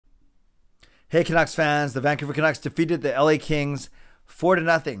Hey Canucks fans, the Vancouver Canucks defeated the LA Kings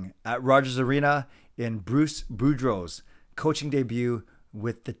 4-0 at Rogers Arena in Bruce Boudreau's coaching debut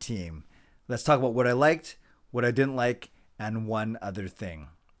with the team. Let's talk about what I liked, what I didn't like, and one other thing.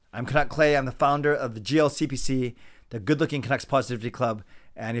 I'm Canuck Clay. I'm the founder of the GLCPC, the Good Looking Canucks Positivity Club.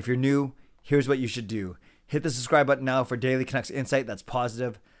 And if you're new, here's what you should do. Hit the subscribe button now for daily Canucks insight that's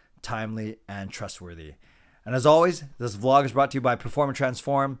positive, timely, and trustworthy. And as always, this vlog is brought to you by Perform and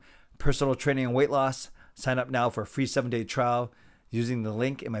Transform, personal training and weight loss. Sign up now for a free 7-day trial using the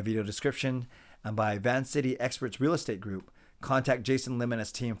link in my video description. And by Van City Experts Real Estate Group, contact Jason Lim and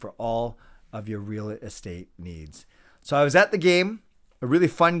his team for all of your real estate needs. So I was at the game, a really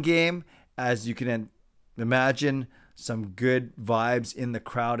fun game, as you can imagine, some good vibes in the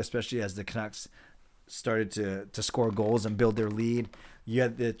crowd, especially as the Canucks started to score goals and build their lead. You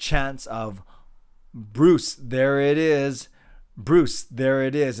had the chance of Bruce, there it is. Bruce, there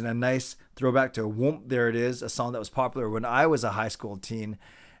it is. And a nice throwback to Whoomp, there it is, a song that was popular when I was a high school teen.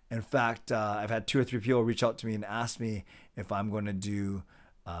 In fact, I've had 2 or 3 people reach out to me and ask me if I'm going to do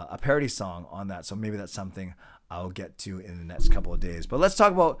a parody song on that. So maybe that's something I'll get to in the next couple of days. But let's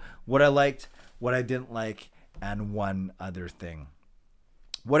talk about what I liked, what I didn't like, and one other thing.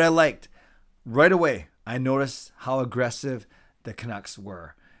 What I liked, right away, I noticed how aggressive the Canucks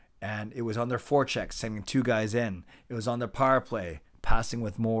were. And it was on their forecheck, sending 2 guys in. It was on their power play, passing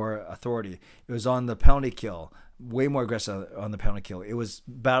with more authority. It was on the penalty kill, way more aggressive on the penalty kill. It was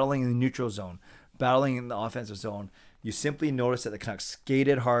battling in the neutral zone, battling in the offensive zone. You simply noticed that the Canucks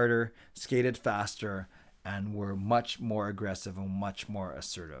skated harder, skated faster, and were much more aggressive and much more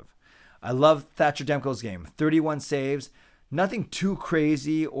assertive. I love Thatcher Demko's game. 31 saves, nothing too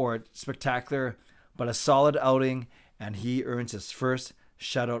crazy or spectacular, but a solid outing, and he earns his first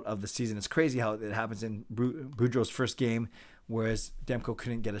shutout of the season. It's crazy how it happens in Boudreau's first game, whereas Demko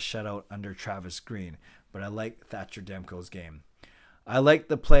couldn't get a shutout under Travis Green. But I like Thatcher Demko's game. I like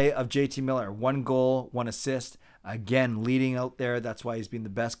the play of JT Miller. 1 goal, 1 assist. Again, leading out there. That's why he's been the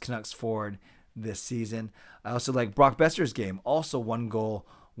best Canucks forward this season. I also like Brock Boeser's game. Also 1 goal,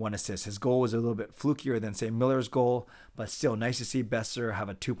 1 assist. His goal was a little bit flukier than, say, Miller's goal, but still nice to see Boeser have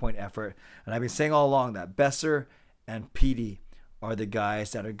a 2-point effort. And I've been saying all along that Boeser and Petey are the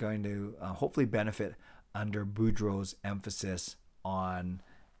guys that are going to hopefully benefit under Boudreau's emphasis on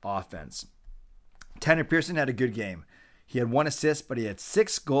offense. Tanner Pearson had a good game. He had 1 assist, but he had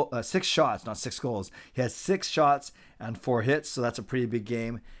 6 shots, not 6 goals. He had 6 shots and 4 hits, so that's a pretty big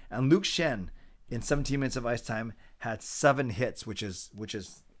game. And Luke Shen, in 17 minutes of ice time, had 7 hits, which is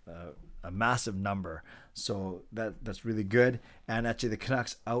a massive number. So that's really good. And actually, the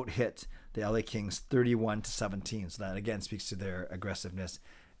Canucks out-hit the LA Kings 31-17. So that, again, speaks to their aggressiveness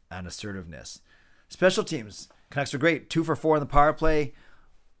and assertiveness. Special teams. Canucks are great. 2 for 4 on the power play.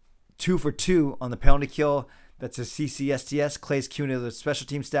 2 for 2 on the penalty kill. That's a CCSTS, Clay's cumulative special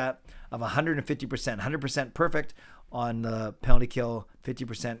team stat of 150%. 100% perfect on the penalty kill,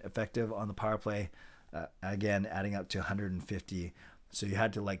 50% effective on the power play. Again, adding up to 150. So you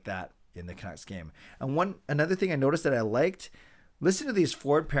had to like that in the Canucks game. And another thing I noticed that I liked, listen to these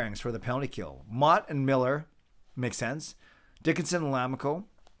forward pairings for the penalty kill. Mott and Miller, makes sense. Dickinson and Lammikko,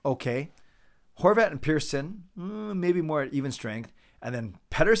 okay. Horvat and Pearson, maybe more at even strength. And then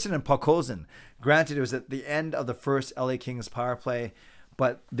Pettersson and Podkolzin. Granted, it was at the end of the first LA Kings power play,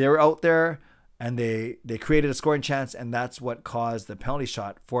 but they were out there and they created a scoring chance, and that's what caused the penalty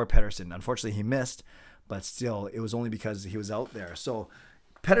shot for Pettersson. Unfortunately, he missed, but still, it was only because he was out there. So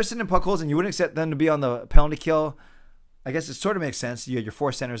Pettersson and Podkolzin, you wouldn't expect them to be on the penalty kill. I guess it sort of makes sense. You had your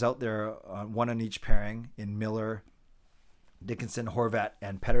 4 centers out there, 1 on each pairing in Miller, Dickinson, Horvat,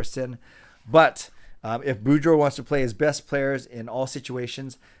 and Pettersson. But if Boudreau wants to play his best players in all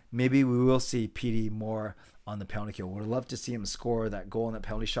situations, maybe we will see Petey more on the penalty kill. Would love to see him score that goal on that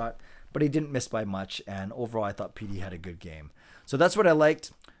penalty shot, but he didn't miss by much. And overall, I thought Petey had a good game. So that's what I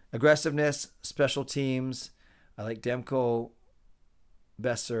liked. Aggressiveness, special teams. I like Demko,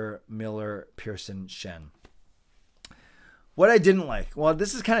 Boeser, Miller, Pearson, Shen. What I didn't like, well,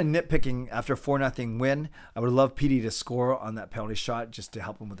 this is kind of nitpicking after a 4-0 win. I would love Petey to score on that penalty shot just to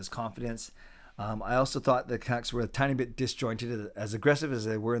help him with his confidence. I also thought the Canucks were a tiny bit disjointed. As aggressive as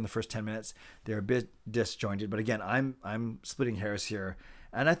they were in the first 10 minutes, they were a bit disjointed. But again, I'm splitting hairs here.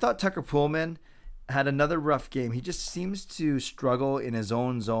 And I thought Tucker Poolman had another rough game. He just seems to struggle in his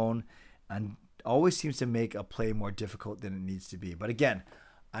own zone and always seems to make a play more difficult than it needs to be. But again,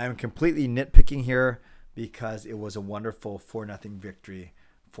 I'm completely nitpicking here because it was a wonderful 4-0 victory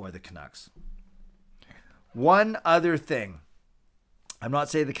for the Canucks. One other thing. I'm not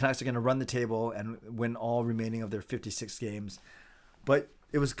saying the Canucks are going to run the table and win all remaining of their 56 games, but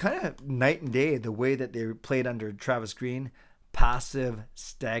it was kind of night and day the way that they played under Travis Green. Passive,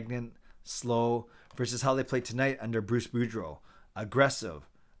 stagnant, slow, versus how they played tonight under Bruce Boudreau. Aggressive,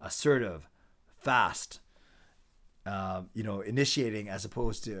 assertive, fast, initiating as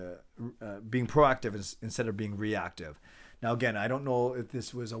opposed to being proactive instead of being reactive. Now, again, I don't know if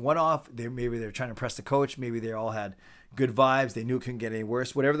this was a one-off. Maybe they're trying to impress the coach. Maybe they all had good vibes. They knew it couldn't get any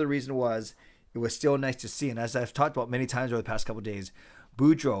worse. Whatever the reason was, it was still nice to see. And as I've talked about many times over the past couple of days,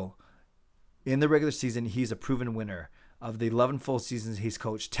 Boudreau, in the regular season, he's a proven winner. Of the 11 full seasons he's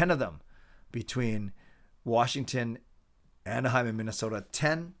coached, 10 of them between Washington, Anaheim, and Minnesota,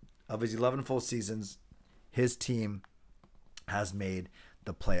 10 of his 11 full seasons, his team has made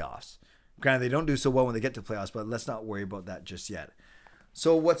the playoffs. Granted, they don't do so well when they get to playoffs, but let's not worry about that just yet.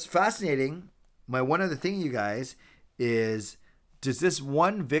 So what's fascinating, my one other thing, you guys, is does this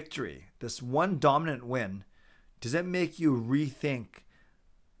one victory, this one dominant win, does it make you rethink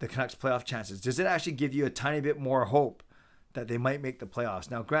the Canucks playoff chances? Does it actually give you a tiny bit more hope that they might make the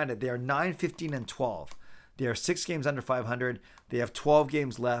playoffs? Now, granted, they are 9-15-12. They are 6 games under 500. They have 12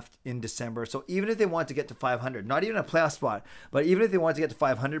 games left in December. So even if they want to get to 500, not even a playoff spot, but even if they want to get to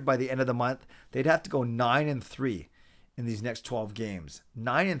 500 by the end of the month, they'd have to go 9-3 in these next 12 games.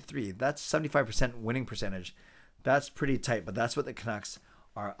 9-3, that's 75% winning percentage. That's pretty tight, but that's what the Canucks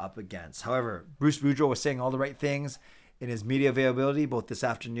are up against. However, Bruce Boudreau was saying all the right things in his media availability, both this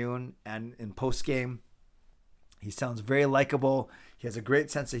afternoon and in post-game. He sounds very likable. He has a great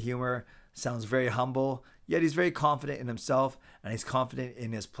sense of humor, sounds very humble, yet he's very confident in himself and he's confident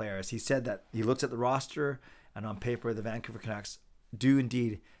in his players. He said that he looks at the roster and on paper, the Vancouver Canucks do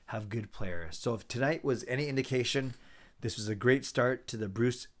indeed have good players. So if tonight was any indication, this was a great start to the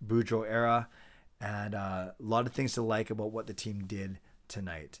Bruce Boudreau era and a lot of things to like about what the team did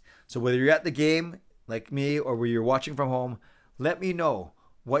tonight. So whether you're at the game like me or where you're watching from home, let me know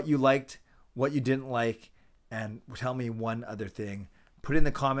what you liked, what you didn't like, and tell me one other thing. Put in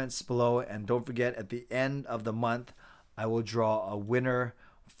the comments below, and don't forget, at the end of the month, I will draw a winner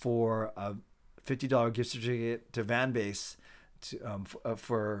for a $50 gift certificate to Vanbase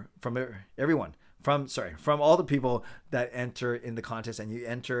from everyone. From all the people that enter in the contest, and you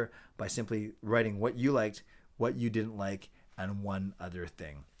enter by simply writing what you liked, what you didn't like, and one other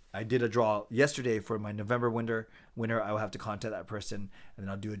thing. I did a draw yesterday for my November winner. I will have to contact that person, and then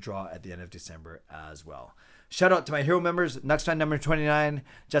I'll do a draw at the end of December as well. Shout out to my hero members, nucksfan number 29,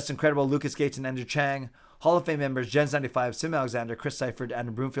 Justin Credible, Lucas Gates, and Andrew Chang. Hall of Fame members, Jens95, simalexander, Chris Seifried,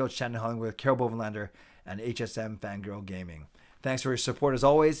 Andrew Broomfield, Shannon Hollingworth, Carol Bovenlander, and HSM Fangirl Gaming. Thanks for your support as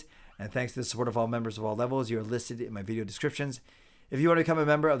always, and thanks to the support of all members of all levels. You are listed in my video descriptions. If you want to become a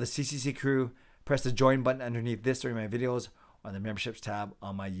member of the CCC Crew, press the join button underneath this during my videos on the memberships tab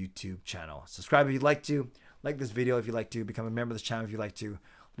on my YouTube channel. Subscribe if you'd like to, like this video if you'd like to, become a member of this channel if you'd like to,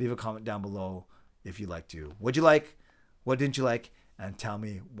 leave a comment down below if you'd like to. What'd you like? What didn't you like? And tell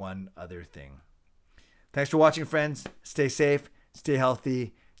me one other thing. Thanks for watching, friends. Stay safe, stay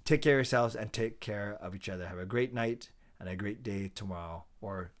healthy, take care of yourselves, and take care of each other. Have a great night and a great day tomorrow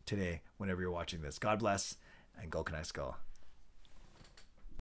or today, whenever you're watching this. God bless, and go Canucks go.